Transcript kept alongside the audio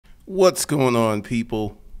What's going on,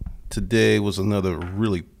 people? Today was another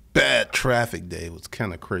really bad traffic day. It was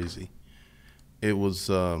kind of crazy. It was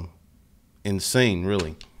insane,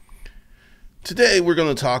 really. Today we're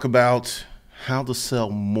going to talk about how to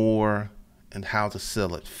sell more and how to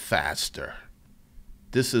sell it faster.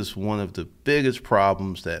 This is one of the biggest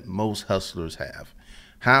problems that most hustlers have.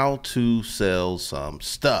 How to sell some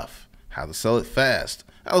stuff, how to sell it fast,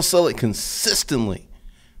 how to sell it consistently.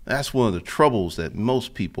 That's one of the troubles that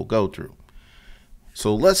most people go through.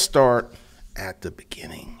 So let's start at the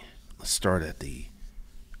beginning. Let's start at the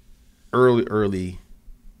early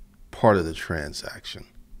part of the transaction.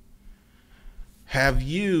 Have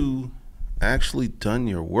you actually done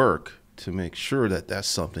your work to make sure that that's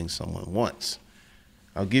something someone wants?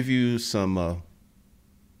 I'll give you some of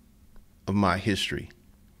my history.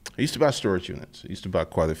 I used to buy storage units. I used to buy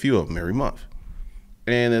quite a few of them every month.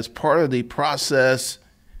 And as part of the process,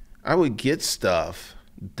 I would get stuff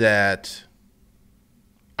that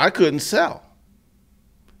I couldn't sell.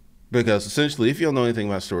 Because essentially, if you don't know anything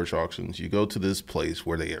about storage auctions, you go to this place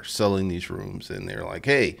where they are selling these rooms and they're like,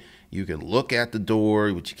 hey, you can look at the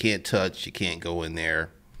door, but you can't touch, you can't go in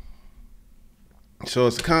there. So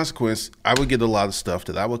as a consequence, I would get a lot of stuff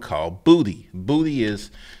that I would call booty. Booty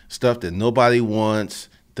is stuff that nobody wants,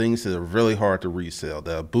 things that are really hard to resell.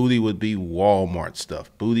 The booty would be Walmart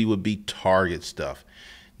stuff. Booty would be Target stuff.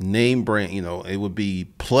 Name brand, it would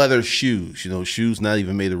be pleather shoes, shoes not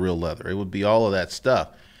even made of real leather. It would be all of that stuff.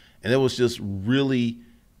 And it was just really,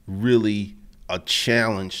 really a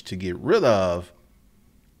challenge to get rid of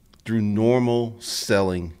through normal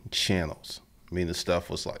selling channels. I mean, the stuff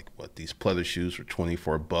was like, these pleather shoes for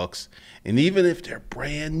 $24. And even if they're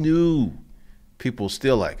brand new, people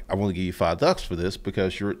still like, I want to give you $5 for this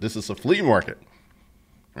because this is a flea market.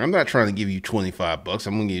 I'm not trying to give you $25.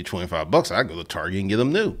 I'm going to give you $25. I go to Target and get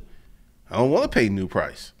them new. I don't want to pay new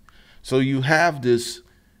price. So you have this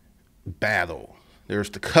battle. There's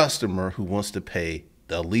the customer who wants to pay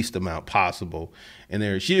the least amount possible. And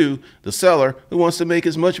there's you, the seller, who wants to make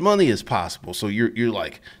as much money as possible. So you're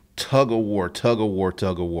like tug of war, tug of war,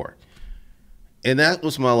 tug of war. And that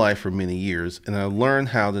was my life for many years. And I learned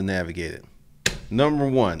how to navigate it. Number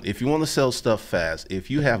one, if you want to sell stuff fast, if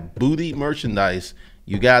you have booty merchandise,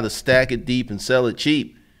 you got to stack it deep and sell it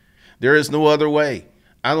cheap. There is no other way.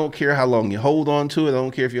 I don't care how long you hold on to it. I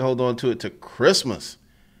don't care if you hold on to it to Christmas.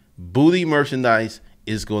 Booty merchandise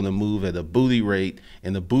is going to move at a booty rate,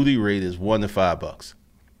 and the booty rate is $1 to $5.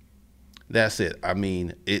 That's it. I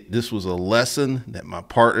mean, this was a lesson that my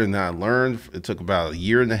partner and I learned. It took about 1.5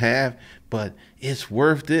 years, but it's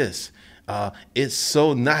worth this. It's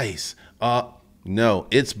so nice. No,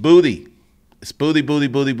 it's booty. It's booty, booty,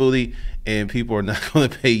 booty, booty, and people are not going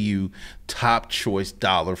to pay you top choice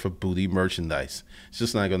dollar for booty merchandise. It's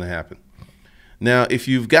just not going to happen. Now, if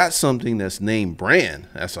you've got something that's name brand,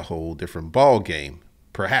 that's a whole different ball game,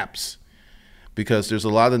 perhaps, because there's a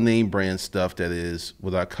lot of name brand stuff that is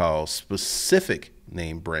what I call specific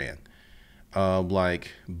name brand,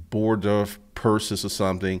 like Bordorf purses or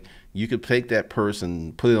something. You could take that purse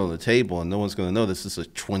and put it on the table, and no one's going to know this is a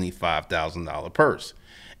 $25,000 purse.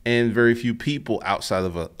 And very few people outside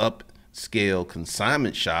of an upscale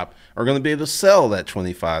consignment shop are going to be able to sell that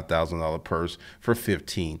 $25,000 purse for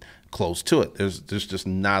 15, close to it. There's just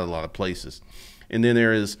not a lot of places. And then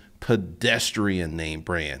there is pedestrian name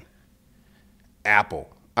brand.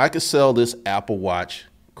 Apple. I could sell this Apple Watch,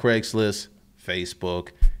 Craigslist, Facebook,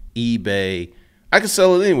 eBay. I could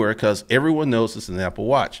sell it anywhere because everyone knows it's an Apple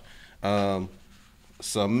Watch.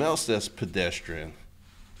 Something else that's pedestrian.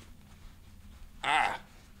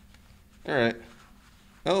 All right.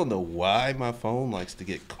 I don't know why my phone likes to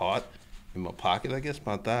get caught in my pocket. I guess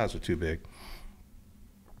my thighs are too big.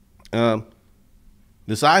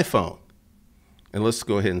 This iPhone. And let's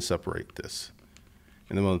go ahead and separate this.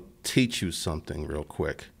 And I'm going to teach you something real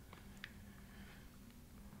quick.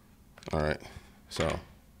 All right. So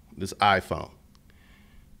this iPhone.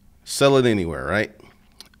 Sell it anywhere, right?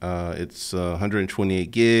 It's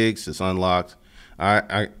 128 gigs. It's unlocked.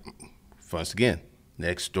 Once again,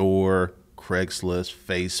 Nextdoor, Craigslist,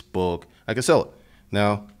 Facebook. I can sell it.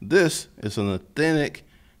 Now, this is an authentic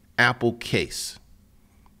Apple case.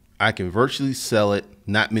 I can virtually sell it,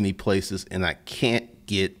 not many places, and I can't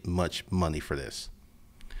get much money for this.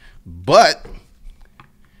 But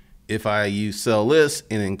if I sell this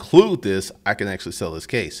and include this, I can actually sell this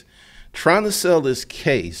case. Trying to sell this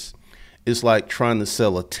case is like trying to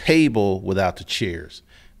sell a table without the chairs.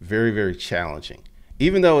 Very, very challenging.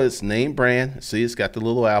 Even though it's name brand, see, it's got the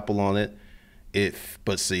little apple on it.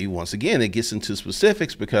 But see, once again, it gets into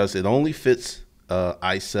specifics because it only fits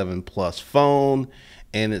i7 Plus phone,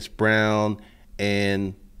 and it's brown,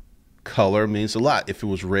 and Color means a lot. If it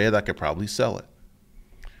was red, I could probably sell it.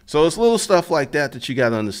 So it's little stuff like that that you got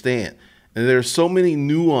to understand. And there's so many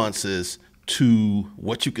nuances to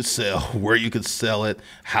what you could sell, where you could sell it,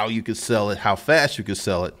 how you could sell it, how fast you could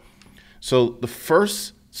sell it. So the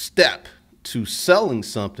first step to selling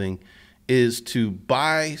something is to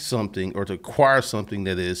buy something or to acquire something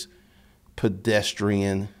that is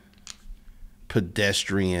pedestrian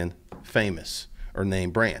famous or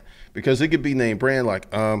name brand. Because it could be name brand like,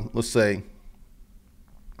 let's say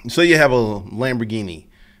you have a Lamborghini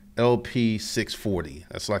LP640.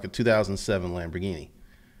 That's like a 2007 Lamborghini.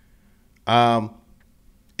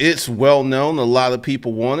 It's well known. A lot of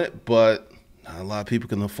people want it, but not a lot of people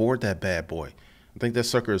can afford that bad boy. I think that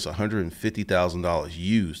sucker is $150,000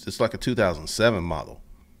 used. It's like a 2007 model.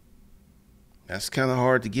 That's kind of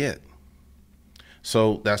hard to get.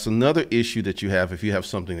 So that's another issue that you have if you have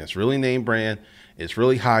something that's really name brand, it's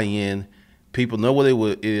really high end, people know what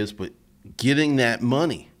it is, but getting that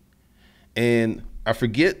money. And I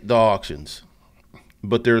forget the auctions,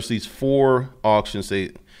 but there's these 4 auctions.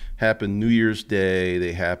 They happen New Year's Day,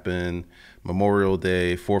 they happen Memorial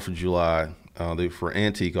Day, 4th of July. They for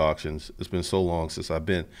antique auctions. It's been so long since I've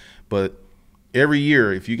been, but every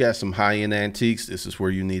year, if you got some high-end antiques, this is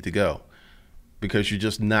where you need to go, because you're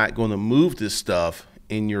just not going to move this stuff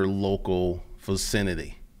in your local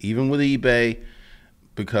vicinity, even with eBay,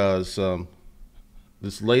 because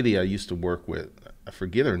this lady I used to work with, I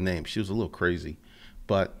forget her name. She was a little crazy,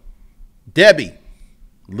 but Debbie,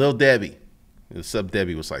 Lil Debbie, except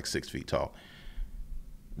Debbie was like 6 feet tall.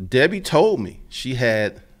 Debbie told me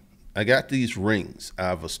I got these rings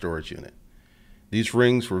out of a storage unit. These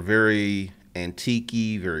rings were very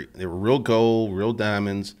antique-y, they were real gold, real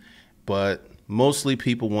diamonds, but mostly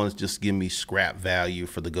people want to just give me scrap value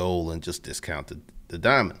for the gold and just discount the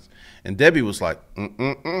diamonds. And Debbie was like,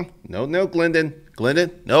 no,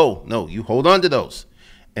 Glendon, no, you hold on to those,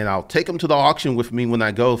 and I'll take them to the auction with me when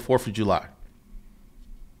I go 4th of July.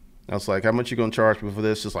 I was like, how much you gonna charge me for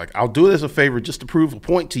this? She's like, I'll do it as a favor just to prove a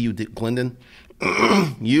point to you, Glendon.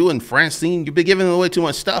 You and Francine, you've been giving away too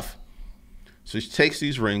much stuff. So she takes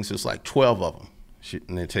these rings. There's like 12 of them.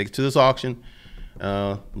 And they take it to this auction.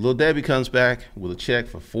 Little Debbie comes back with a check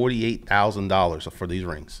for $48,000 for these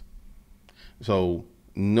rings. So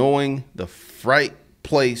knowing the right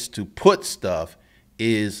place to put stuff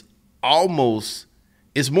is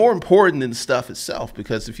more important than the stuff itself,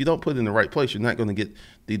 because if you don't put it in the right place, you're not going to get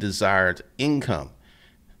the desired income.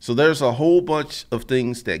 So there's a whole bunch of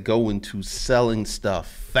things that go into selling stuff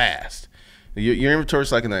fast. Your inventory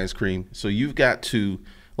is like an ice cream. So you've got to,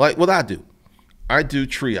 like what I do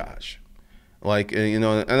triage. Like, I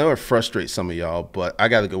know it frustrates some of y'all, but I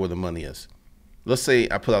got to go where the money is. Let's say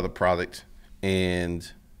I put out a product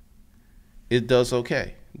and it does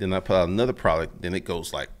okay. Then I put out another product, then it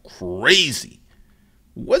goes like crazy.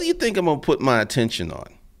 What do you think I'm going to put my attention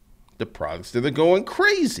on? The products that are going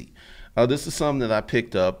crazy. This is something that I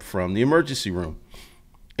picked up from the emergency room.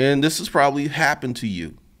 And this has probably happened to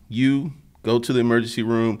you. You go to the emergency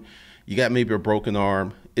room, you got maybe a broken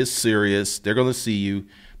arm, it's serious, they're going to see you.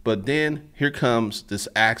 But then here comes this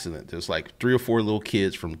accident. There's like 3 or 4 little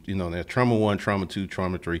kids from, they're trauma 1, trauma 2,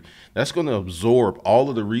 trauma 3. That's going to absorb all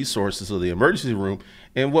of the resources of the emergency room.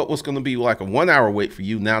 And what was going to be like a 1-hour wait for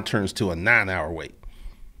you now turns to a 9-hour wait.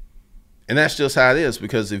 And that's just how it is,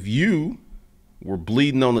 because if you were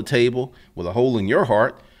bleeding on the table with a hole in your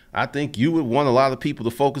heart, I think you would want a lot of people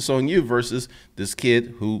to focus on you versus this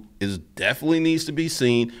kid who definitely needs to be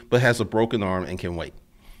seen, but has a broken arm and can wait.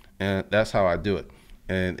 And that's how I do it.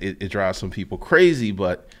 And it drives some people crazy.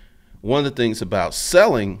 But one of the things about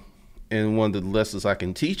selling, and one of the lessons I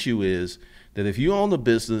can teach you, is that if you own a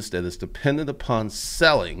business that is dependent upon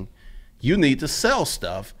selling, you need to sell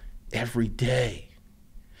stuff every day.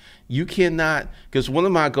 You cannot, because one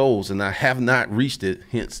of my goals, and I have not reached it,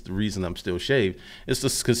 hence the reason I'm still shaved, is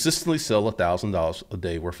to consistently sell $1,000 a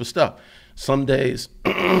day worth of stuff. Some days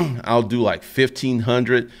I'll do like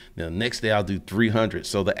 1,500, then the next day I'll do 300.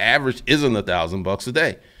 So the average isn't $1,000 a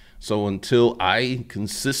day. So until I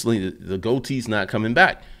consistently, the goatee's not coming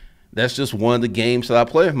back. That's just one of the games that I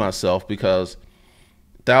play with myself, because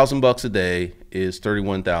 $1,000 a day is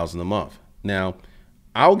 $31,000 a month. Now,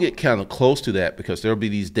 I'll get kind of close to that because there'll be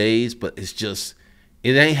these days, but it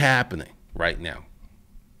ain't happening right now.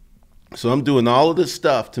 So I'm doing all of this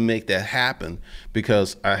stuff to make that happen,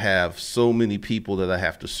 because I have so many people that I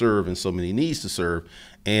have to serve and so many needs to serve.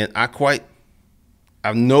 And I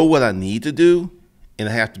know what I need to do, and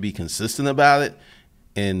I have to be consistent about it.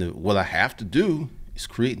 And what I have to do is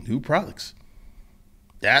create new products.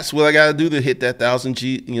 That's what I got to do to hit that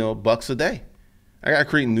 $1,000 bucks a day. I got to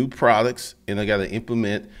create new products, and I got to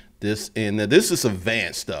implement This is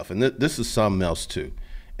advanced stuff, and this is something else too.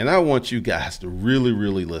 And I want you guys to really,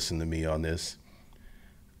 really listen to me on this.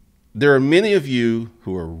 There are many of you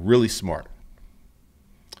who are really smart,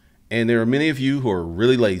 and there are many of you who are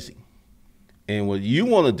really lazy. And what you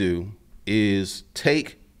want to do is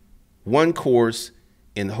take one course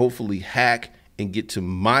and hopefully hack and get to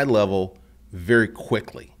my level very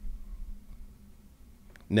quickly.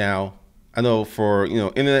 Now, I know for,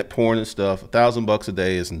 internet porn and stuff, $1,000 a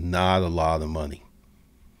day is not a lot of money.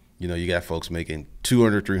 You got folks making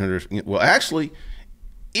 200, 300. Well, actually,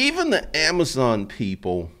 even the Amazon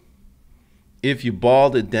people, if you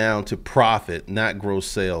boiled it down to profit, not gross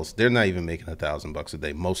sales, they're not even making $1,000 a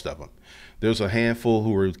day. Most of them. There's a handful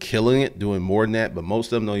who are killing it, doing more than that, but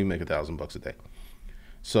most of them don't even make $1,000 a day.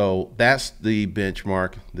 So that's the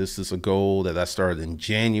benchmark. This is a goal that I started in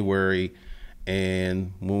January.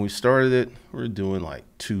 And when we started it, we were doing like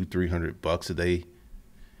 $200-300 a day.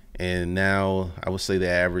 And now I would say the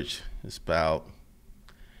average is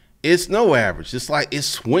it's no average. It's like, it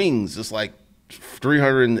swings. It's like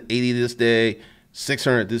 380 this day,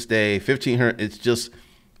 600 this day, 1,500.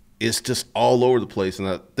 It's just all over the place. And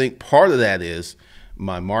I think part of that is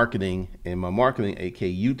my marketing,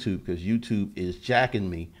 aka YouTube, because YouTube is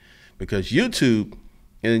jacking me. Because YouTube,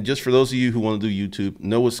 and just for those of you who want to do YouTube,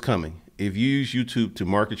 know what's coming. If you use YouTube to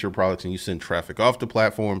market your products and you send traffic off the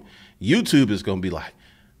platform, YouTube is going to be like,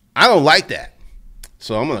 I don't like that.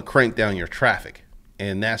 So I'm going to crank down your traffic.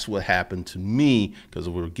 And that's what happened to me, because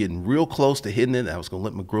we were getting real close to hitting it. I was going to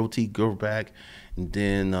let my growth teeth go back. And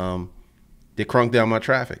then they cranked down my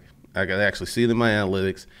traffic. I got to actually see it in my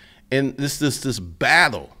analytics. And this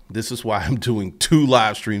battle. This is why I'm doing 2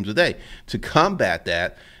 live streams a day to combat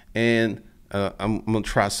that. And I'm going to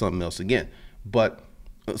try something else again. But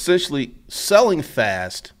essentially, selling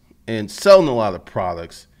fast and selling a lot of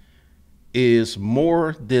products is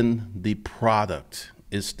more than the product.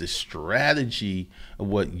 It's the strategy of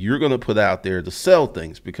what you're going to put out there to sell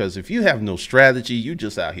things. Because if you have no strategy, you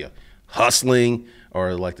just out here hustling,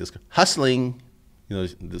 or like this, hustling.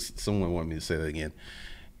 Someone wanted me to say that again.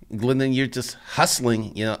 Glendon, you're just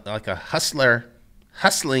hustling, like a hustler,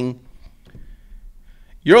 hustling.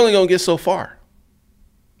 You're only going to get so far.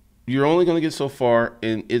 You're only going to get so far,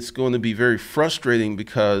 and it's going to be very frustrating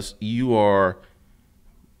because you are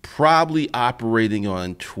probably operating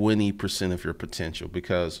on 20% of your potential,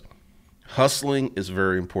 because hustling is a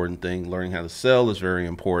very important thing. Learning how to sell is very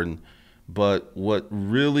important. But what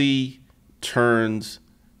really turns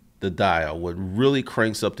the dial, what really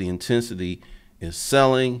cranks up the intensity, is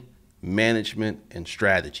selling, management, and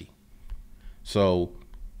strategy. So,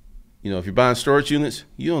 if you're buying storage units,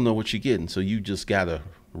 you don't know what you're getting. So you just got to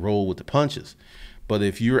roll with the punches. But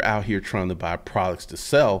if you're out here trying to buy products to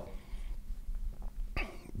sell,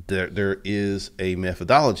 there is a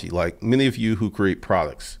methodology. Like many of you who create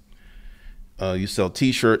products, you sell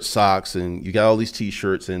t-shirts, socks, and you got all these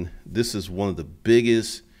t-shirts. And this is one of the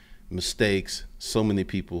biggest mistakes so many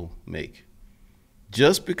people make.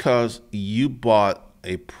 Just because you bought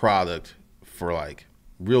a product for like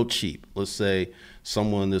real cheap, let's say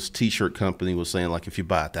this t-shirt company was saying, like, if you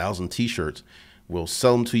buy 1,000 t-shirts, we'll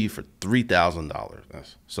sell them to you for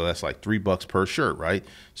 $3,000. So that's like $3 per shirt, right?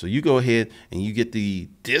 So you go ahead and you get the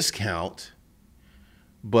discount,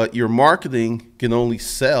 but your marketing can only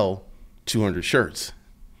sell 200 shirts.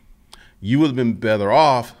 You would have been better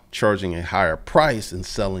off charging a higher price and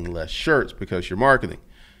selling less shirts, because your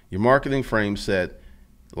marketing frame set,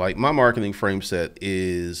 like my marketing frame set,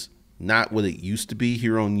 is not what it used to be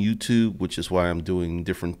here on YouTube, which is why I'm doing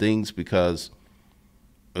different things, because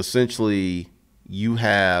essentially you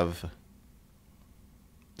have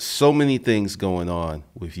so many things going on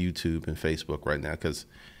with YouTube and Facebook right now. Because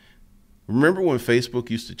remember when Facebook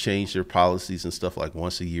used to change their policies and stuff like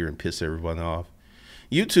once a year and piss everyone off?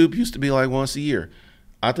 YouTube used to be like once a year.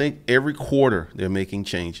 I think every quarter they're making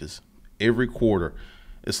changes. Every quarter.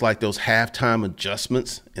 It's like those halftime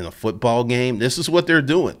adjustments in a football game. This is what they're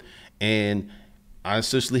doing. And I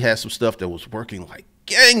essentially had some stuff that was working like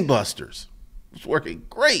gangbusters. It was working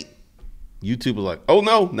great. YouTube was like, oh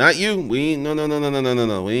no, not you. We ain't, no.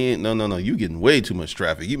 We ain't, no. You getting way too much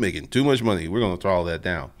traffic. You making too much money. We're going to throw all that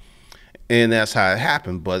down. And that's how it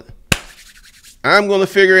happened. But I'm going to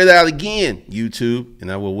figure it out again, YouTube,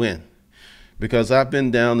 and I will win. Because I've been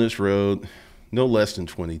down this road no less than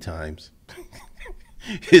 20 times.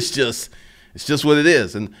 It's just what it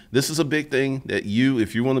is. And this is a big thing that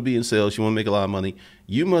if you want to be in sales, you want to make a lot of money,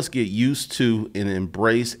 you must get used to and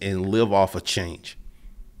embrace and live off of change.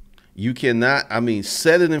 You cannot,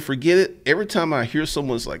 set it and forget it. Every time I hear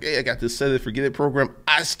someone's like, hey, I got this set it, forget it program,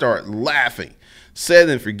 I start laughing. Set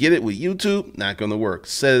it and forget it with YouTube, not going to work.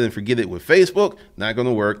 Set it and forget it with Facebook, not going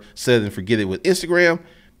to work. Set it and forget it with Instagram,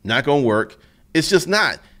 not going to work. It's just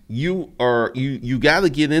not. You got to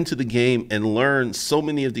get into the game and learn so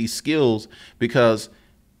many of these skills, because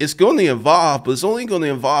it's going to evolve, but it's only going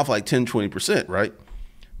to evolve like 10, 20%, right?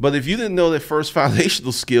 But if you didn't know that first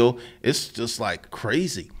foundational skill, it's just like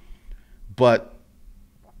crazy. But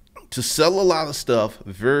to sell a lot of stuff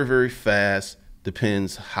very, very fast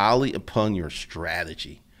depends highly upon your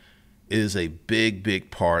strategy. It is a big, big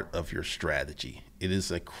part of your strategy. It is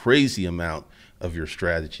a crazy amount of your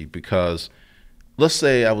strategy, because let's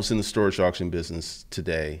say I was in the storage auction business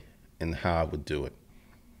today and how I would do it.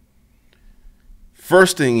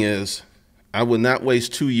 First thing is, I would not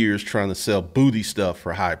waste 2 years trying to sell booty stuff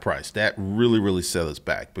for a high price. That really, really set us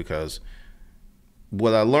back, because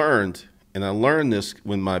what I learned, and I learned this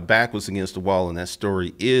when my back was against the wall, and that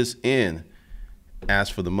story is in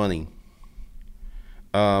Ask for the Money.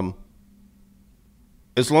 As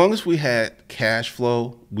long as we had cash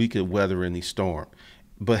flow, we could weather any storm.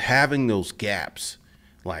 But having those gaps,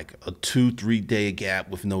 like a 2-3 day gap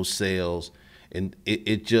with no sales, and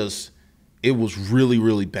it was really,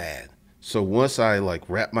 really bad. So once I like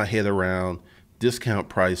wrapped my head around discount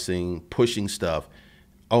pricing, pushing stuff,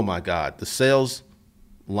 oh my God, the sales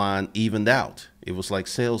line evened out. It was like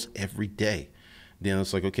sales every day. Then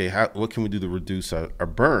it's like, okay, what can we do to reduce our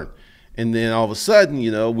burn? And then all of a sudden,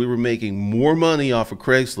 you know, we were making more money off of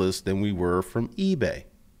Craigslist than we were from eBay.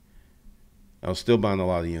 I was still buying a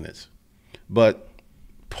lot of units. But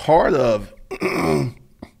part of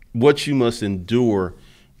what you must endure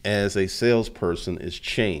as a salesperson is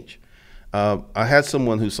change. I had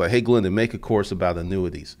someone who's like, hey, Glendon, make a course about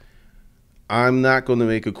annuities. I'm not going to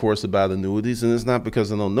make a course about annuities, and it's not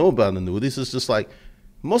because I don't know about annuities. It's just like,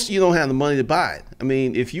 most of you don't have the money to buy it. I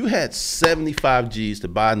mean, if you had 75 G's to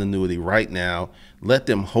buy an annuity right now, let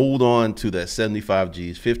them hold on to that 75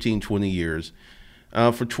 G's, 15, 20 years.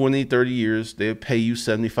 For 20, 30 years, they'll pay you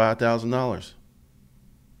 $75,000.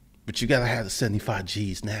 But you got to have the 75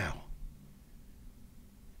 G's now.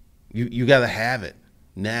 You got to have it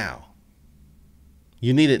now.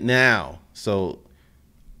 You need it now. So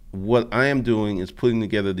what I am doing is putting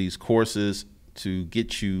together these courses to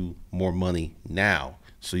get you more money now,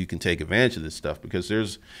 so you can take advantage of this stuff, because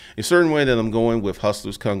there's a certain way that I'm going with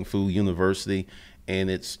Hustlers Kung Fu University, and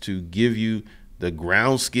it's to give you the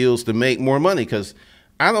ground skills to make more money. Because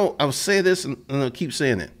I'll say this and I'll keep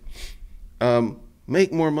saying it.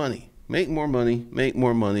 Make more money, make more money, make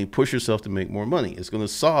more money, push yourself to make more money. It's going to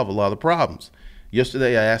solve a lot of problems.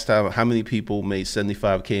 Yesterday, I asked how many people made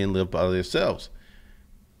 75K and live by themselves.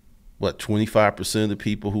 What, 25% of the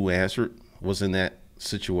people who answered was in that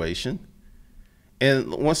situation?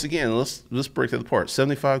 And once again, let's break that apart.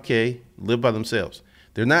 75K, live by themselves.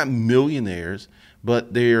 They're not millionaires,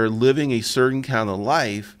 but they're living a certain kind of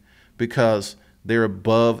life because they're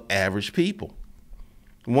above average people.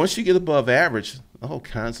 Once you get above average, all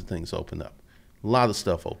kinds of things open up. A lot of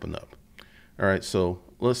stuff open up. All right, so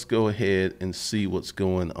let's go ahead and see what's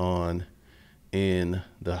going on in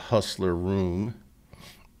the Hustler room.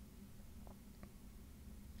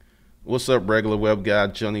 What's up, regular web guy?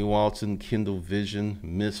 Johnny Walton, Kindle Vision,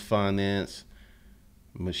 Miss Finance,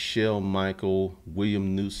 Michelle Michael,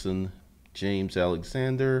 William Newsom, James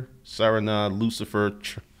Alexander, Saranad, Lucifer,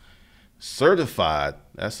 Certified,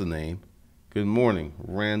 that's the name. Good morning.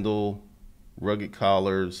 Randall, Rugged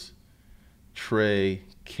Collars, Trey,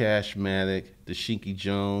 Cashmatic, Dashiki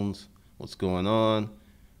Jones, what's going on?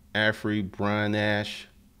 Afri, Brian Ash,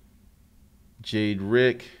 Jade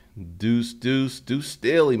Rick, Deuce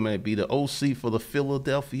Staley might be the OC for the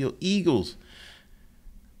Philadelphia Eagles.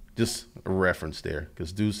 Just a reference there,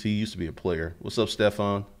 because Deuce, he used to be a player. What's up,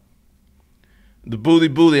 Stefan? The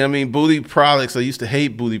booty. I mean, booty products. I used to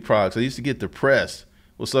hate booty products. I used to get depressed.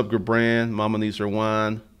 What's up, Gabran? Mama needs her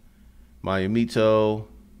wine. Mayamito.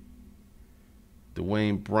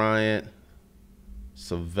 Dwayne Bryant.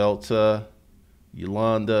 Savelta.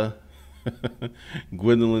 Yolanda.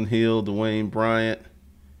 Gwendolyn Hill. Dwayne Bryant.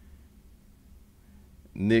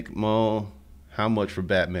 Nick Mull. How much for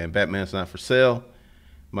Batman? Batman's not for sale.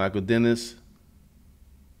 Michael Dennis.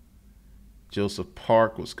 Joseph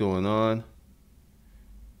Park. What's going on?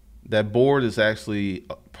 That board is actually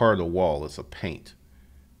part of the wall. It's a paint.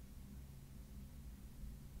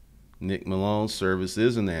 Nick Malone, service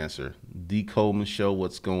is an answer. D. Coleman Show,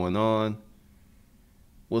 what's going on?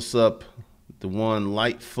 What's up? The one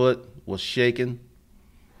Lightfoot was shaking.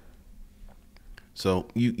 So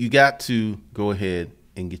you got to go ahead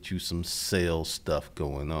and get you some sales stuff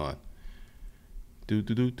going on.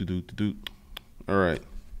 All right.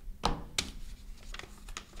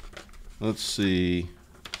 Let's see.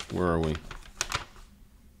 Where are we?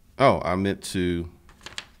 Oh, I meant to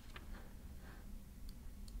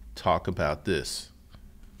talk about this.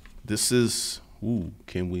 This is, ooh,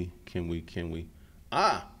 can we?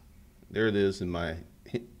 Ah, there it is in my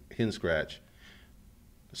hen scratch.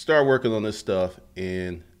 Start working on this stuff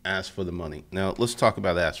and ask for the money. Now, let's talk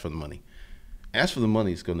about ask for the money. Ask for the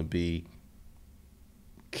money is going to be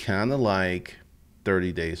kind of like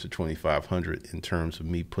 30 days to 2,500 in terms of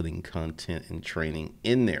me putting content and training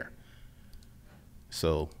in there.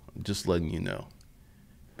 So just letting you know,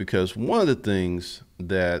 because one of the things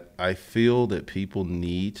that I feel that people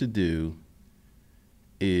need to do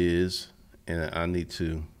is, and I need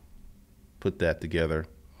to put that together,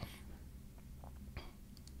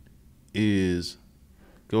 is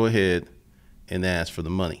go ahead and ask for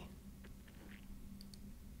the money.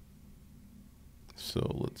 So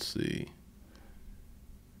let's see.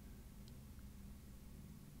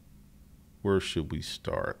 Where should we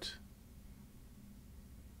start?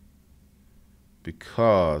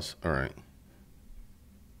 Because, all right,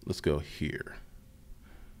 let's go here.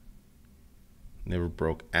 Never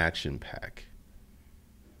broke action pack.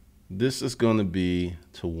 This is going to be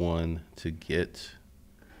to one to get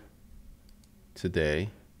today.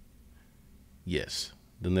 Yes,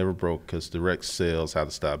 the never broke, because direct sales, how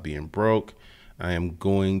to stop being broke. I am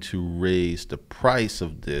going to raise the price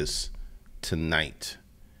of this tonight.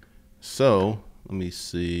 So let me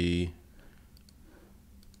see.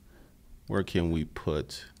 Where can we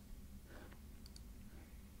put?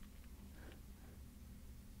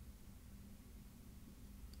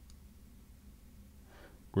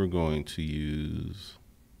 We're going to use,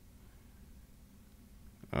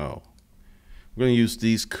 we're going to use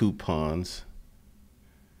these coupons.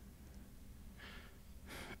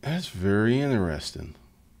 That's very interesting.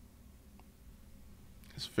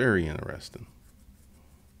 It's very interesting.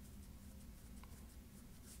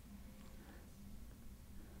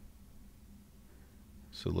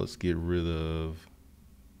 So let's get rid of,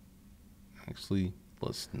 actually,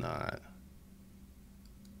 let's not.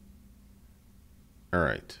 All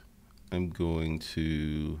right, I'm going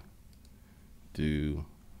to do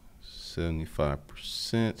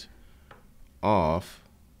 75% off.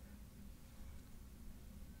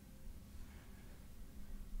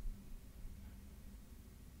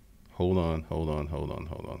 Hold on.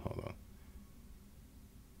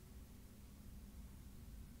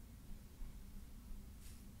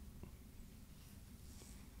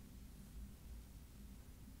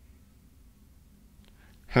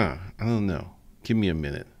 I don't know. Give me a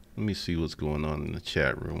minute. Let me see what's going on in the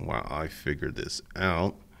chat room while I figure this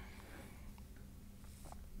out.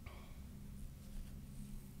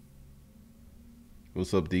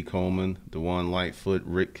 What's up, D. Coleman, Dewan Lightfoot,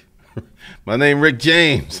 Rick? My name Rick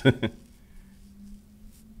James.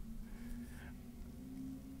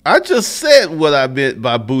 I just said what I meant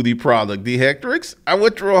by booty product, D. Hectrix. I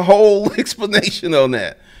went through a whole explanation on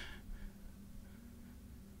that.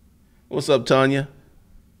 What's up, Tanya?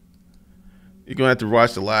 You're going to have to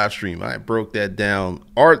watch the live stream. I broke that down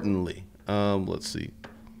ardently. Let's see.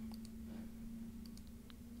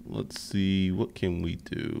 What can we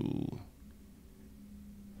do?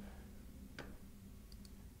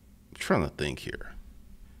 I'm trying to think here.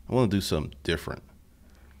 I want to do something different.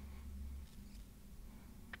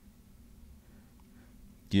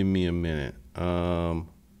 Give me a minute.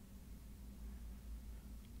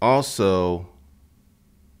 Also,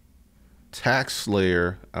 Tax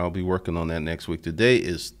Slayer, I'll be working on that next week. Today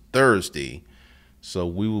is Thursday, so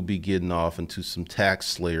we will be getting off into some Tax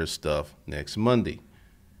Slayer stuff next Monday.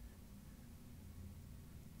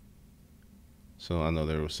 So I know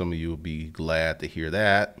there were some of you will be glad to hear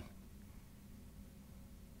that.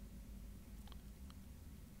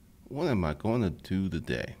 What am I going to do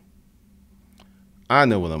today? I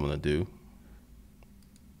know what I'm going to do.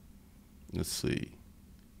 Let's see.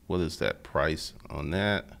 What is that price on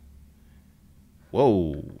that?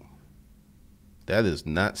 Whoa. That is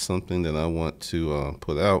not something that I want to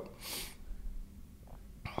put out.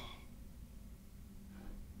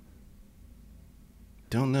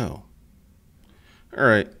 Don't know. All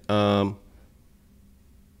right.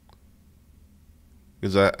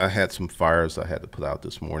 Because I had some fires I had to put out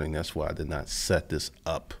this morning. That's why I did not set this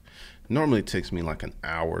up. Normally it takes me like an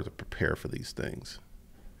hour to prepare for these things.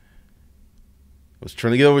 I was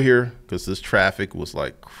trying to get over here because this traffic was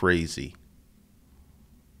like crazy.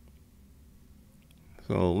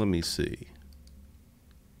 So let me see.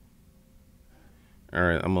 All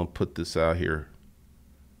right, I'm going to put this out here.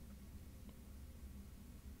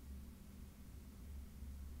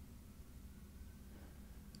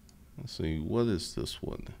 Let's see, what is this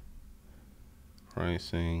one?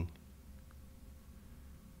 Pricing.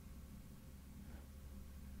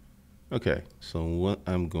 Okay, so what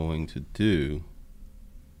I'm going to do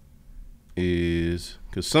is,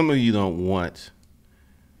 because some of you don't want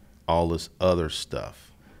all this other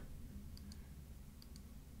stuff.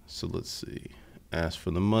 So let's see. Ask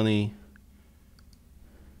for the money.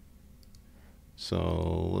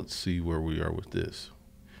 So let's see where we are with this.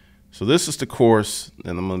 So this is the course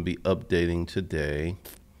that I'm going to be updating today.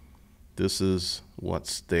 This is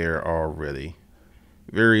what's there already.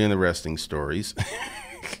 Very interesting stories.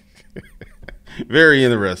 Very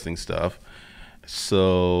interesting stuff.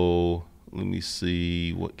 So let me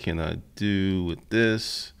see, what can I do with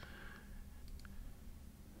this?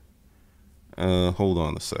 Hold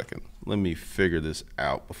on a second. Let me figure this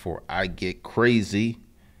out before I get crazy,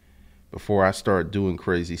 before I start doing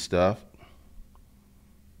crazy stuff.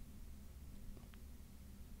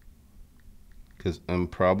 Because I'm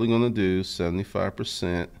probably going to do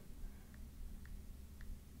 75%.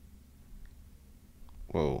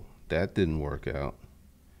 Whoa, that didn't work out.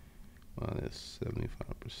 Minus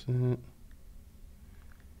 75%.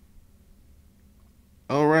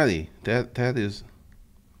 Alrighty, that is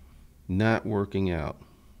not working out.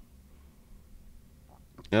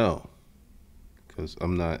 Oh, because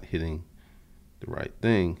I'm not hitting the right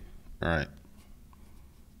thing. All right.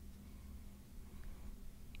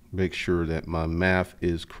 Make sure that my math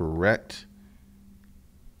is correct.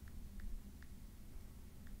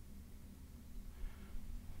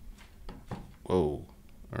 Whoa.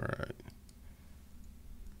 All right.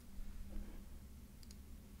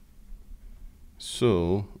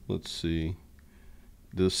 So let's see.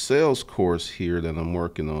 The sales course here that I'm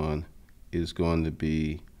working on is going to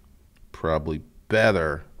be probably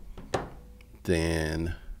better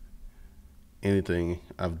than anything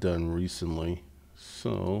I've done recently.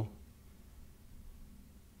 So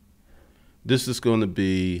this is going to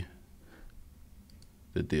be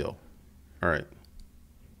the deal. All right.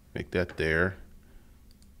 Make that there.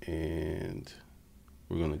 And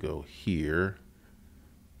we're going to go here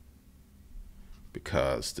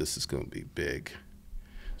because this is going to be big.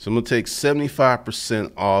 So I'm going to take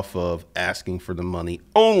 75% off of asking for the money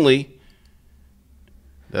only.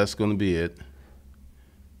 That's going to be it.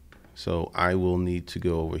 So I will need to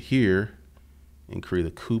go over here and create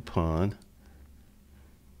a coupon.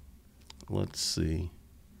 Let's see.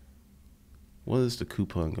 What is the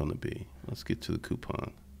coupon going to be? Let's get to the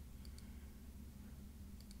coupon.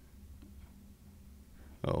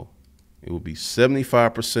 Oh, it will be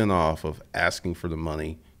 75% off of asking for the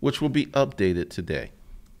money, which will be updated today.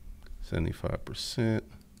 75%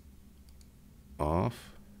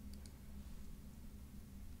 off.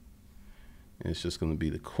 And it's just going to be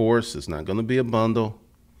the course. It's not going to be a bundle.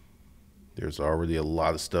 There's already a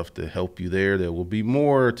lot of stuff to help you there. There will be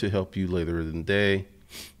more to help you later in the day.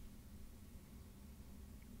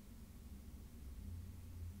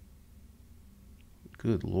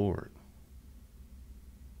 Good Lord.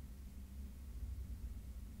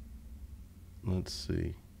 Let's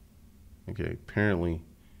see. Okay, apparently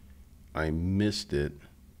I missed it.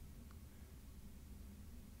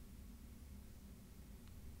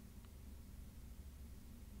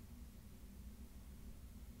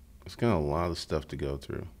 It's got a lot of stuff to go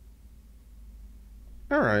through.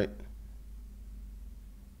 All right.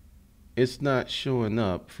 It's not showing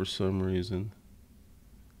up for some reason.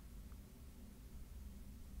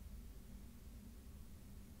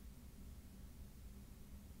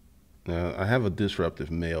 Now, I have a disruptive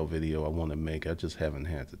mail video I want to make. I just haven't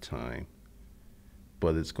had the time.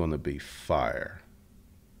 But it's going to be fire.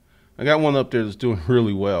 I got one up there that's doing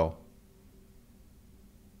really well.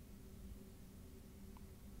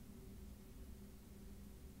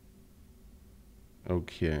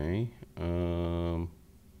 Okay.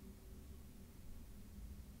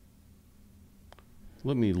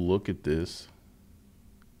 Let me look at this.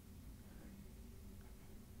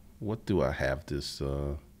 What do I have this?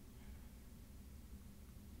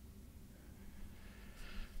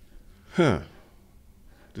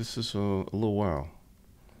 This is a little while.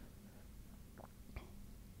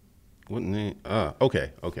 What name?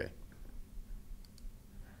 Okay.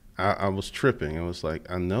 I was tripping. I was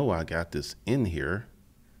like, I know I got this in here.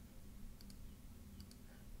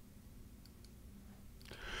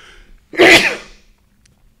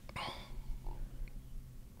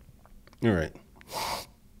 All right.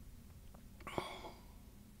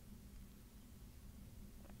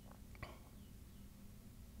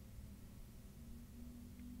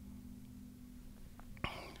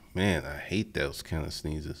 Man, I hate those kind of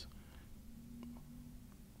sneezes.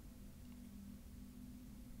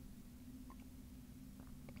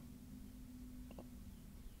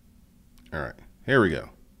 All right, here we go.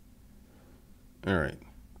 All right,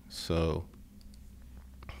 so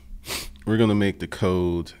we're going to make the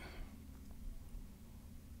code.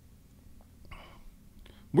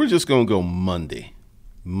 We're just going to go Monday.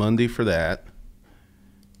 Monday for that.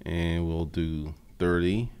 And we'll do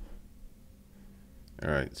 30. All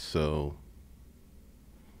right, so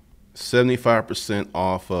 75%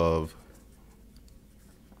 off of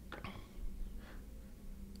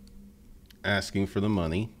asking for the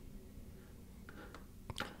money,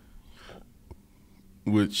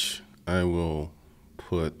 which I will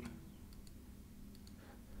put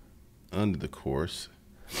under the course.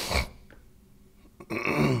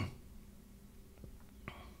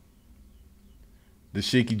 The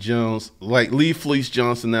Shaky Jones, like, leave Fleece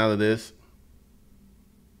Johnson out of this.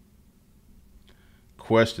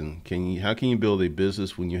 Question: how can you build a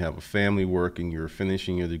business when you have a family, work, and you're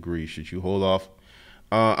finishing your degree? Should you hold off?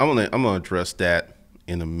 I'm gonna address that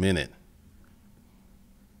in a minute.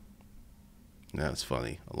 That's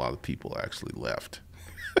funny. A lot of people actually left.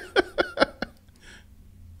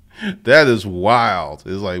 That is wild.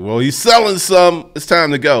 It's like, well, he's selling some. It's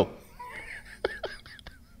time to go.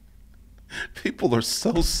 People are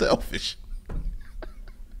so selfish.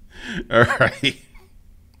 All right.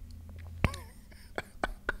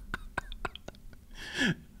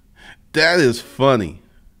 That is funny.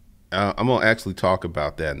 I'm going to actually talk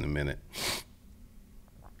about that in a minute.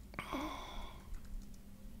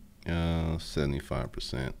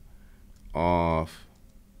 75% off.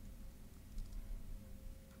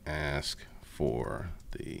 Ask for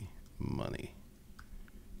the money.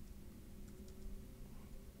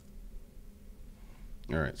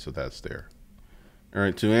 All right, so that's there. All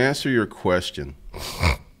right, to answer your question,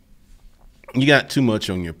 you got too much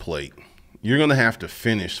on your plate. You're going to have to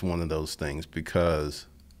finish one of those things, because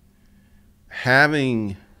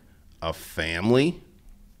having a family,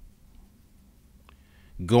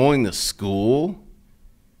 going to school,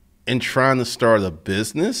 and trying to start a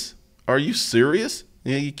business, are you serious?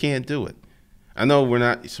 Yeah, you can't do it. I know we're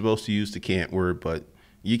not supposed to use the can't word, but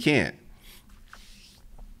you can't.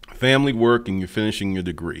 Family, work, and you're finishing your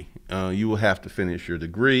degree. You will have to finish your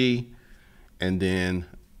degree and then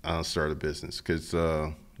start a business, because,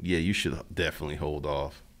 yeah, you should definitely hold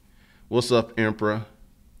off. What's up, Emperor?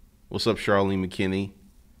 What's up, Charlene McKinney?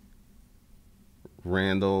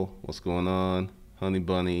 Randall, what's going on? Honey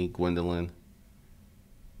Bunny, Gwendolyn.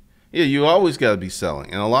 Yeah, you always got to be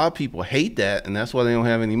selling. And a lot of people hate that, and that's why they don't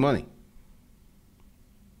have any money.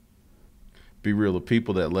 Be real, the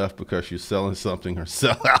people that left because you're selling something are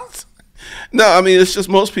sellouts. No, I mean, it's just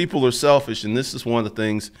most people are selfish, and this is one of the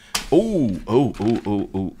things. Ooh. Hold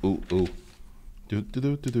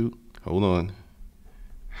on.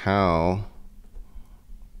 How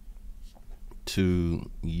to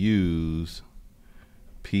use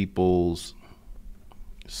people's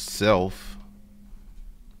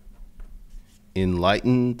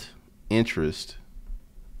self-enlightened interest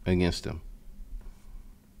against them.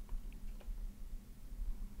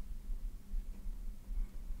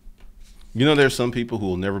 You know, there's some people who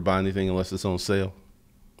will never buy anything unless it's on sale.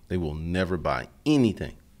 They will never buy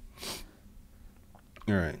anything.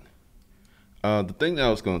 All right. The thing that I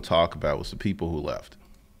was going to talk about was the people who left.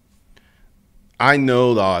 I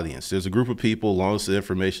know the audience. There's a group of people, as long as the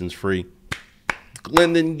information is free.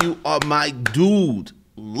 Glendon, you are my dude.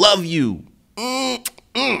 Love you.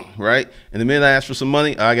 Right? And the minute I ask for some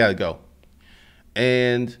money, I got to go.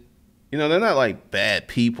 And, you know, they're not like bad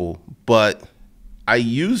people, but I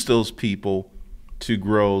use those people to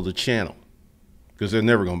grow the channel, because they're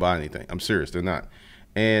never going to buy anything. I'm serious. They're not.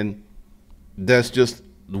 And that's just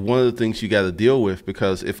one of the things you got to deal with,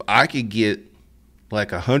 because if I could get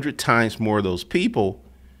like 100 times more of those people,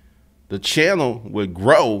 the channel would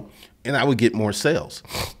grow and I would get more sales.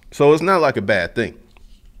 So it's not like a bad thing.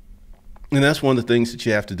 And that's one of the things that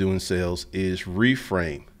you have to do in sales is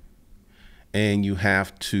reframe. And you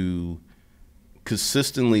have to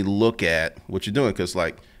consistently look at what you're doing. Because,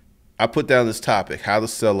 like, I put down this topic, how to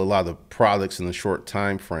sell a lot of products in a short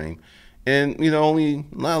time frame. And, you know,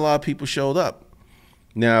 not a lot of people showed up.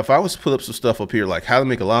 Now, if I was to put up some stuff up here, like how to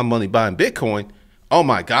make a lot of money buying Bitcoin, oh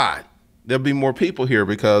my God, there'll be more people here,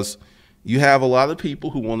 because you have a lot of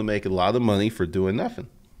people who want to make a lot of money for doing nothing.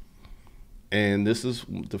 And this is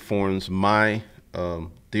the forms my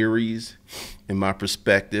theories and my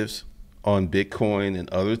perspectives on Bitcoin and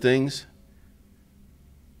other things.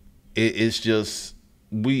 It's just,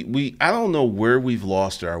 I don't know where we've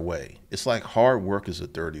lost our way. It's like hard work is a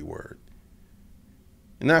dirty word.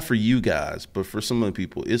 And not for you guys, but for some of the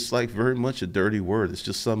people, it's like very much a dirty word. It's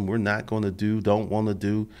just something we're not going to do, don't want to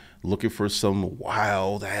do, looking for some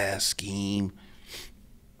wild ass scheme.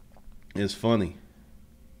 It's funny.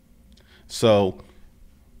 So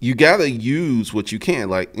you got to use what you can,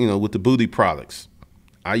 like, with the booty products.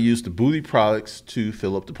 I use the booty products to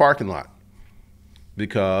fill up the parking lot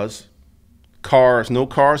because no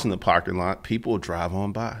cars in the parking lot, people will drive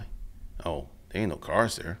on by. Oh, there ain't no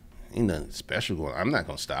cars there. Ain't nothing special going on. I'm not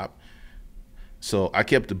going to stop. So I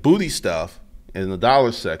kept the booty stuff in the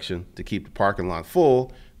dollar section to keep the parking lot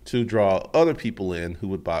full to draw other people in who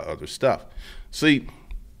would buy other stuff. See,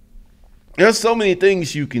 there's so many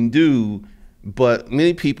things you can do, but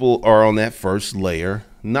many people are on that first layer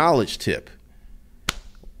knowledge tip.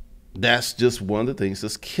 That's just one of the things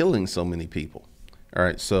that's killing so many people. All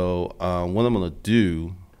right, so what I'm going to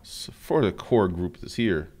do for the core group that's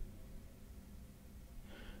here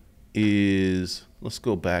is, let's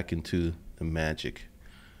go back into the magic.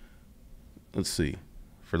 Let's see.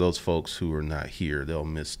 For those folks who are not here, they'll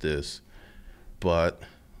miss this. But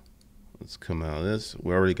let's come out of this.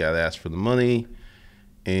 We already got asked for the money.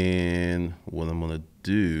 And what I'm going to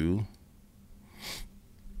do,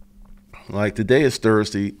 like today is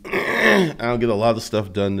Thursday. I'll get a lot of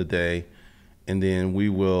stuff done today. And then we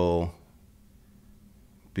will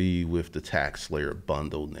be with the tax layer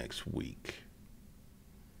bundle next week.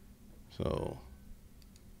 So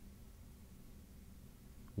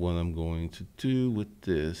what I'm going to do with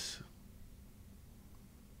this,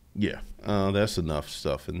 that's enough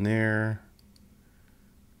stuff in there.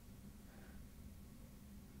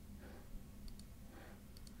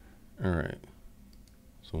 All right.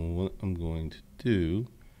 So what I'm going to do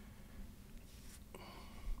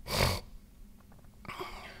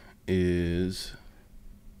is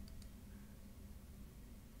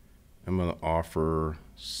I'm going to offer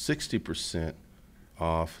 60%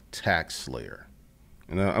 off tax layer.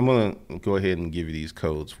 And I'm going to go ahead and give you these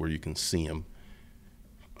codes where you can see them.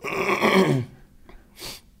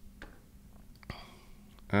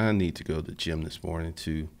 I need to go to the gym this morning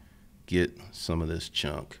to get some of this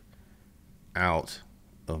junk out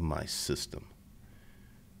of my system.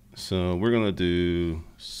 So we're going to do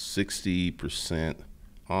 60%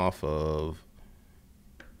 off of,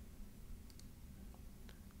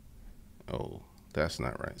 oh, that's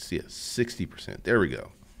not right. See, 60%. There we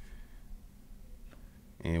go.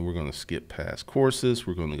 And we're going to skip past courses.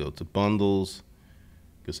 We're going to go to bundles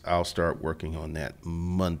because I'll start working on that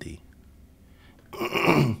Monday.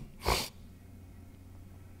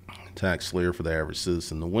 Tax layer for the average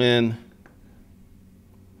citizen to win.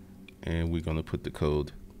 And we're going to put the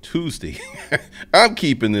code Tuesday. I'm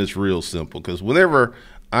keeping this real simple because whenever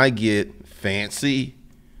I get fancy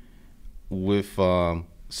with some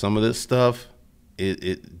of this stuff,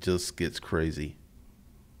 it just gets crazy.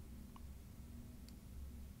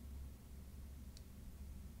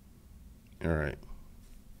 All right.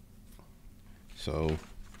 So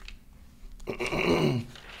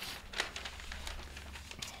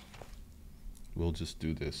we'll just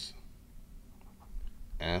do this.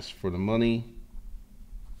 Ask for the money.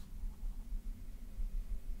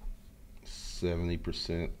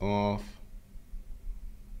 70% off.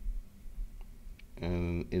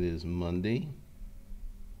 And it is Monday.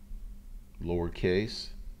 Lowercase.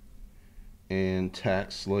 And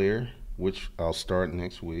tax layer, which I'll start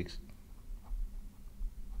next week,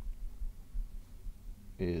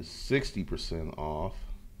 is 60% off.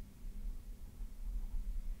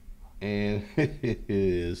 And it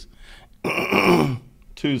is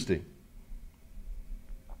Tuesday.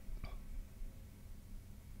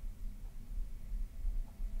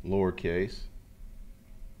 Lowercase.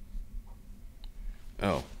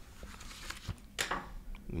 Oh.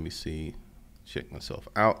 Let me see. Check myself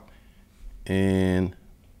out. And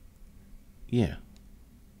yeah.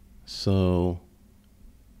 So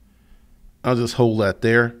I'll just hold that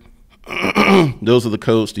there. Those are the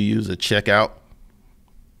codes to use at checkout.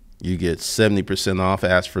 You get 70% off.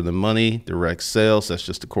 Ask for the money. Direct sales. That's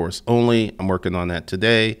just the course only. I'm working on that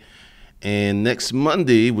today. And next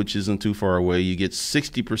Monday, which isn't too far away, you get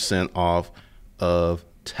 60% off of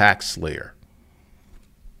tax layer.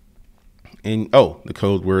 And the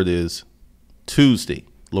code word is Tuesday,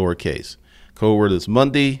 lowercase. Code word is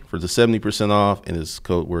Monday for the 70% off, and it's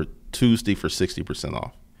code word Tuesday for 60%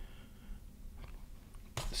 off.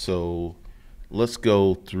 So let's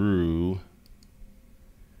go through.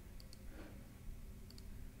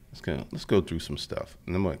 Let's go through some stuff,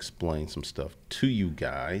 and I'm gonna explain some stuff to you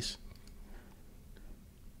guys.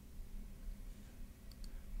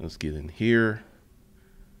 Let's get in here,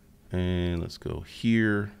 and let's go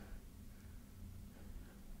here.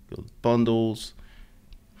 Go to bundles.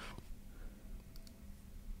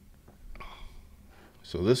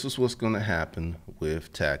 So this is what's going to happen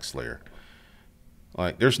with tax layer.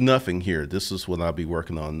 Like, there's nothing here. This is what I'll be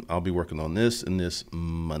working on. I'll be working on this and this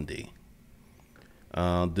Monday.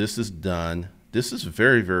 This is done. This is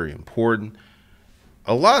very, very important.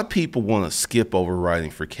 A lot of people want to skip over writing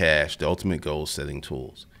for cash, the ultimate goal setting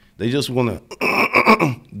tools. They just want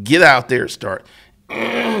to get out there, start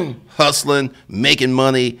hustling, making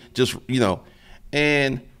money, just,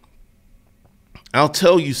 and I'll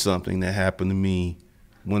tell you something that happened to me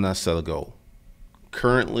when I set a goal.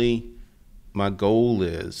 Currently, my goal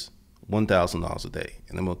is $1,000 a day,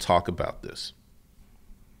 and I'm going to talk about this.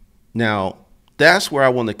 Now, that's where I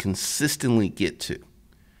want to consistently get to.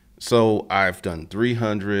 So I've done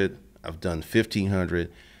 300, I've done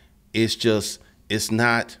 1,500.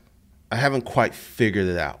 I haven't quite figured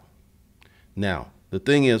it out. Now, the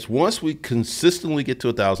thing is, once we consistently get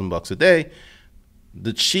to $1,000 a day,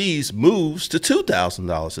 the cheese moves to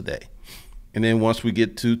 $2,000 a day. And then once we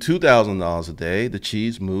get to $2,000 a day, the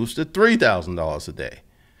cheese moves to $3,000 a day.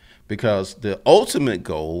 Because the ultimate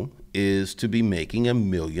goal is to be making $1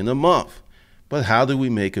 million a month. But how do we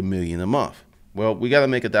make $1 million a month? Well, we got to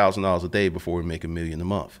make $1,000 a day before we make $1 million a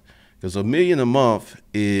month. Because $1 million a month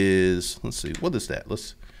is, let's see, what is that?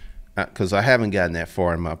 Because I haven't gotten that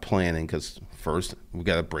far in my planning, because first we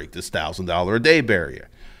got to break this $1,000 a day barrier.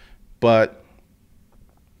 But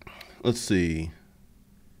let's see,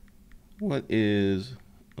 what is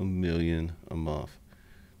 $1 million a month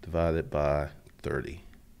divided by 30?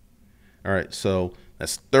 All right, so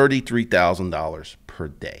that's $33,000 per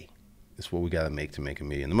day. That's what we got to make $1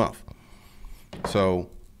 million a month. So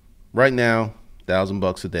right now,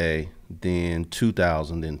 $1,000 a day, then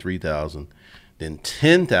 $2,000, then $3,000, then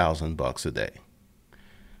 $10,000 a day.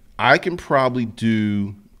 I can probably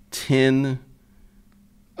do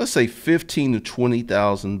let's say $15,000 to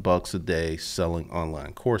 $20,000 a day selling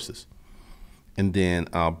online courses, and then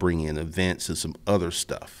I'll bring in events and some other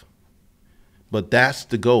stuff. But that's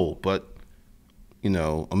the goal. But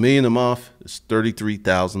 $1 million a month is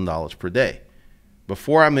 $33,000 per day.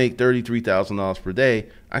 Before I make $33,000 per day,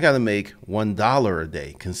 I got to make $1 a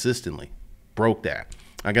day consistently. Broke that.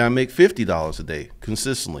 I got to make $50 a day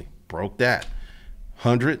consistently. Broke that.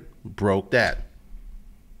 100, broke that.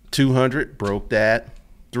 200, broke that.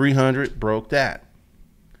 300, broke that.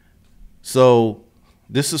 So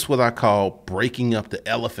this is what I call breaking up the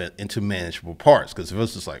elephant into manageable parts. Because if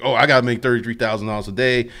it's just like, oh, I got to make $33,000 a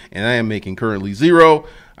day and I am making currently $0,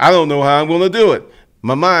 I don't know how I'm going to do it.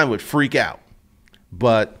 My mind would freak out.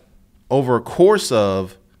 But over a course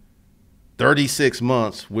of 36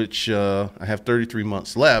 months, which I have 33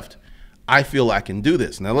 months left, I feel I can do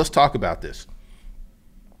this. Now let's talk about this.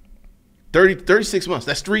 36 months,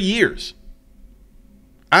 that's 3 years.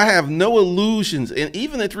 I have no illusions, and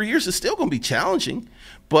even at 3 years, it's still going to be challenging.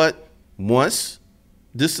 But this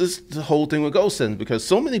is the whole thing with goal setting, because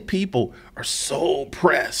so many people are so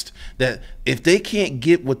pressed that if they can't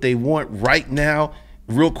get what they want right now,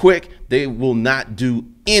 real quick, they will not do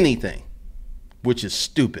anything, which is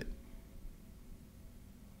stupid,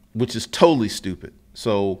 which is totally stupid.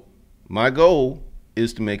 So my goal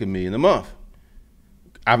is to make $1 million a month.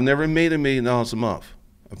 I've never made $1 million a month.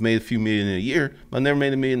 I've made a few million in a year, but I've never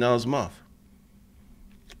made $1 million a month.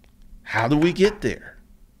 How do we get there?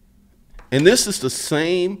 And this is the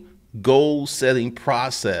same goal setting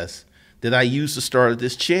process that I used to start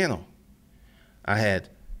this channel. I had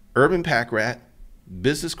Urban Pack Rat,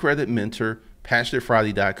 Business Credit Mentor,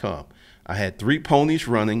 PassionateFriday.com. I had 3 ponies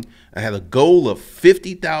running. I had a goal of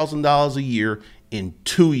 $50,000 a year in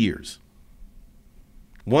 2 years.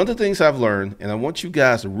 One of the things I've learned, and I want you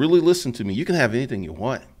guys to really listen to me, you can have anything you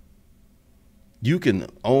want. You can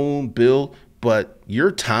own, build, but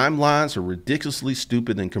your timelines are ridiculously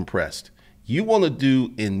stupid and compressed. You want to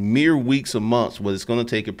do in mere weeks or months what it's going to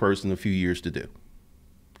take a person a few years to do.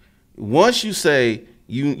 Once you say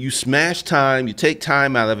you smash time, you take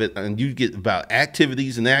time out of it, and you get about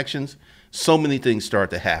activities and actions, so many things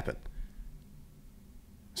start to happen.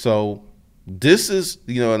 So this is,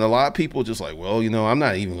 and a lot of people just like, well, I'm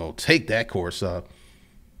not even going to take that course up.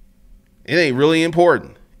 It ain't really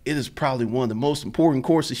important. It is probably one of the most important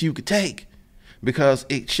courses you could take because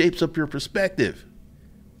it shapes up your perspective.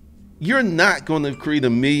 You're not going to create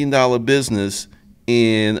 $1 million business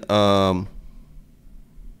in,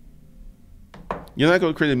 you're not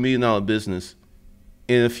going to create $1 million business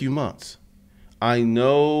in a few months. I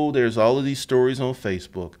know there's all of these stories on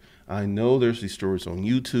Facebook. I know there's these stories on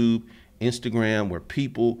YouTube, Instagram, where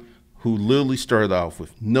people who literally started off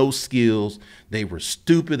with no skills, they were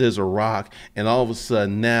stupid as a rock, and all of a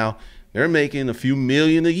sudden now they're making a few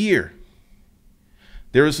million a year.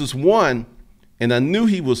 There was this one, and I knew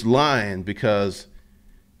he was lying because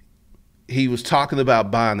he was talking about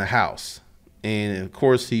buying a house. And of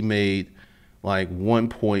course he made like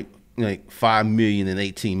 $1.5 million in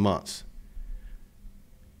 18 months.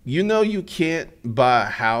 You know you can't buy a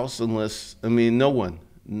house unless, I mean, no one.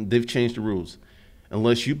 They've changed the rules.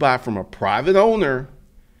 Unless you buy from a private owner,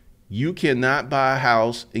 you cannot buy a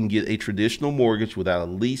house and get a traditional mortgage without at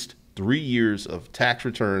least 3 years of tax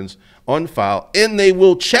returns on file, and they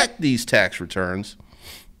will check these tax returns.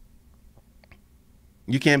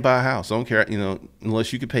 You can't buy a house. I don't care,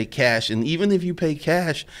 unless you can pay cash. And even if you pay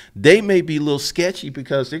cash, they may be a little sketchy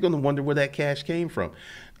because they're going to wonder where that cash came from.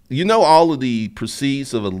 All of the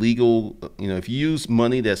proceeds of illegal, if you use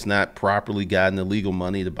money that's not properly gotten, illegal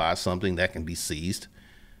money to buy something that can be seized,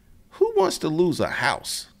 who wants to lose a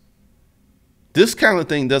house? This kind of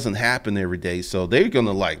thing doesn't happen every day, so they're going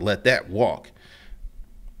to let that walk.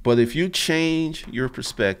 But if you change your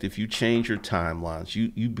perspective, you change your timelines,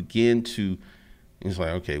 you begin to, it's like,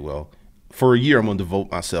 okay, well, for a year, I'm going to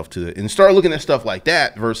devote myself to it and start looking at stuff like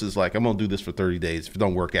that versus I'm going to do this for 30 days. If it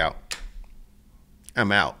don't work out,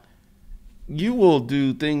 I'm out. You will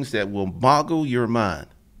do things that will boggle your mind.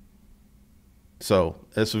 So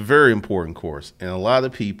it's a very important course. And a lot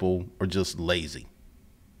of people are just lazy.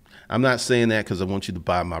 I'm not saying that because I want you to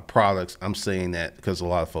buy my products. I'm saying that because a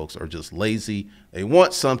lot of folks are just lazy. They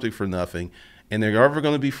want something for nothing. And they're ever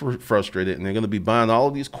going to be frustrated. And they're going to be buying all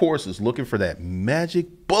of these courses looking for that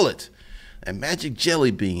magic bullet, that magic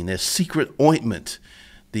jelly bean, that secret ointment,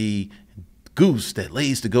 the goose that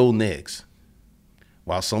lays the golden eggs.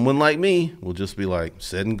 While someone like me will just be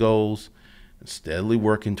setting goals and steadily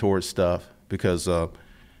working towards stuff because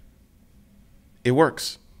it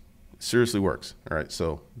works. It seriously works. All right.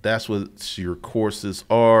 So that's what your courses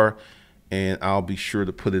are. And I'll be sure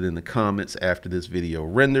to put it in the comments after this video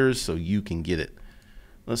renders so you can get it.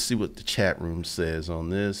 Let's see what the chat room says on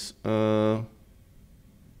this.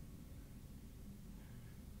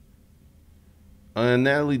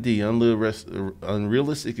 Natalie D,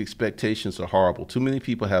 unrealistic expectations are horrible. Too many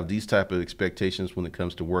people have these type of expectations when it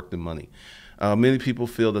comes to work and money. Many people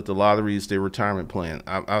feel that the lottery is their retirement plan.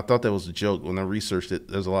 I thought that was a joke. When I researched it,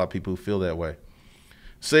 there's a lot of people who feel that way.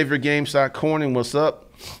 SaveYourGame.Corning, what's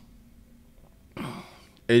up?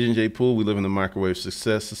 Agent J. Poole, we live in a microwave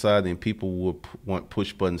success society and people will want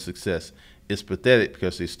push button success. It's pathetic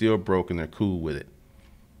because they're still broke and they're cool with it.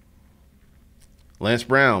 Lance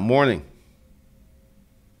Brown, morning.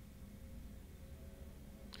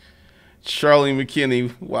 Charlie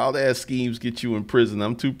McKinney, wild ass schemes get you in prison.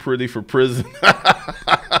 I'm too pretty for prison.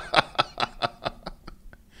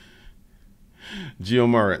 Gio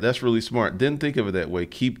Murray, that's really smart. Didn't think of it that way.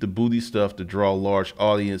 Keep the booty stuff to draw a large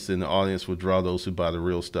audience, and the audience will draw those who buy the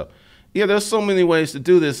real stuff. Yeah, there's so many ways to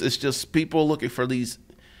do this. It's just people looking for these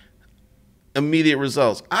immediate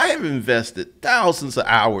results. I have invested thousands of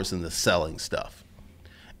hours into selling stuff.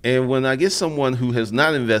 And when I get someone who has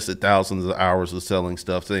not invested thousands of hours of selling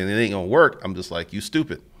stuff saying it ain't gonna work, I'm just like, you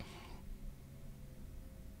stupid.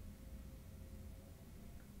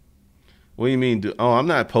 What do you mean? Oh, I'm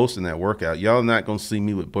not posting that workout. Y'all are not gonna see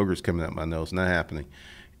me with boogers coming out my nose. Not happening.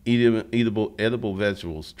 Eat edible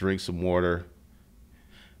vegetables. Drink some water.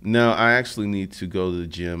 No, I actually need to go to the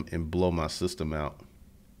gym and blow my system out.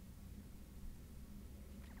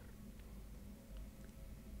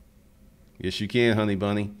 Yes, you can, honey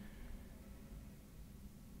bunny.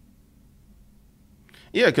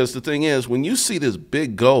 Yeah, because the thing is, when you see this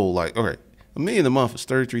big goal, like, all right, $1 million a month is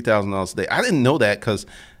 $33,000 a day. I didn't know that because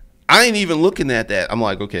I ain't even looking at that. I'm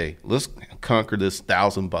like, okay, let's conquer this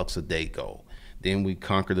 $1,000 a day goal. Then we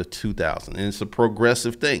conquer the 2,000, and it's a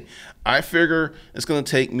progressive thing. I figure it's going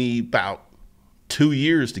to take me about 2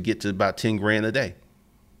 years to get to about 10 grand a day.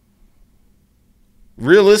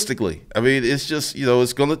 Realistically, I mean, it's just,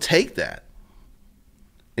 it's going to take that.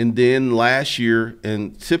 And then last year,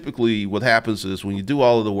 and typically what happens is when you do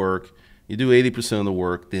all of the work, you do 80% of the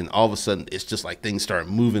work, then all of a sudden it's just like things start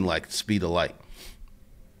moving like the speed of light.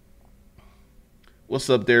 What's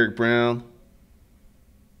up, Derek Brown?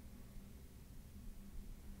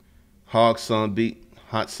 Hot song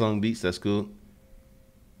beats, that's good.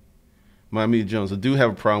 Miami Jones, I do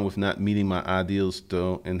have a problem with not meeting my ideals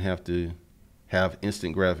though and have to have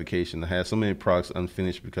instant gratification. I have so many products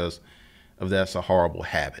unfinished because of that's a horrible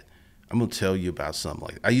habit. I'm gonna tell you about something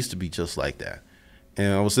like that. I used to be just like that.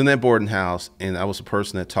 And I was in that boarding house and I was a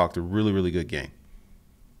person that talked a really, really good game.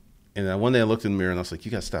 And one day I looked in the mirror and I was like,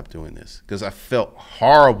 you gotta stop doing this. Because I felt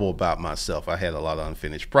horrible about myself. I had a lot of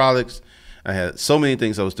unfinished products. I had so many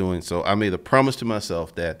things I was doing. So I made a promise to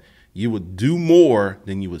myself that you would do more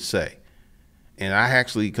than you would say. And I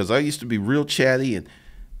actually, because I used to be real chatty and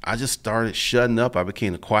I just started shutting up. I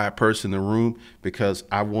became a quiet person in the room because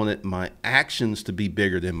I wanted my actions to be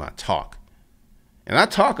bigger than my talk. And I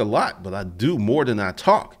talk a lot, but I do more than I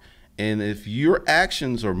talk. And if your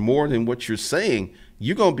actions are more than what you're saying,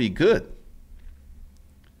 you're going to be good.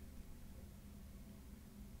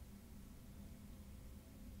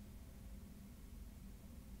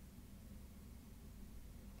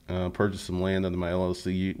 Purchased some land under my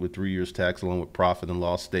LLC with 3 years tax along with profit and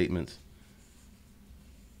loss statements.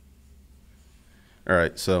 All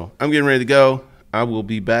right, so I'm getting ready to go. I will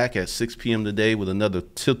be back at 6 p.m. today with another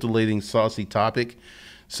titillating, saucy topic.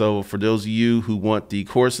 So for those of you who want the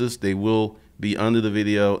courses, they will be under the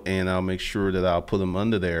video, and I'll make sure that I'll put them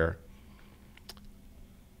under there.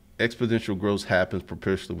 Exponential growth happens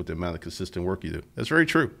proportionally with the amount of consistent work you do. That's very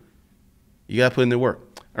true. You got to put in the work.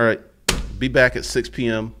 All right, be back at 6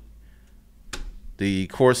 p.m. The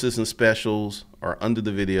courses and specials are under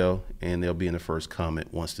the video, and they'll be in the first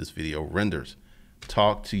comment once this video renders.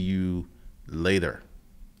 Talk to you later.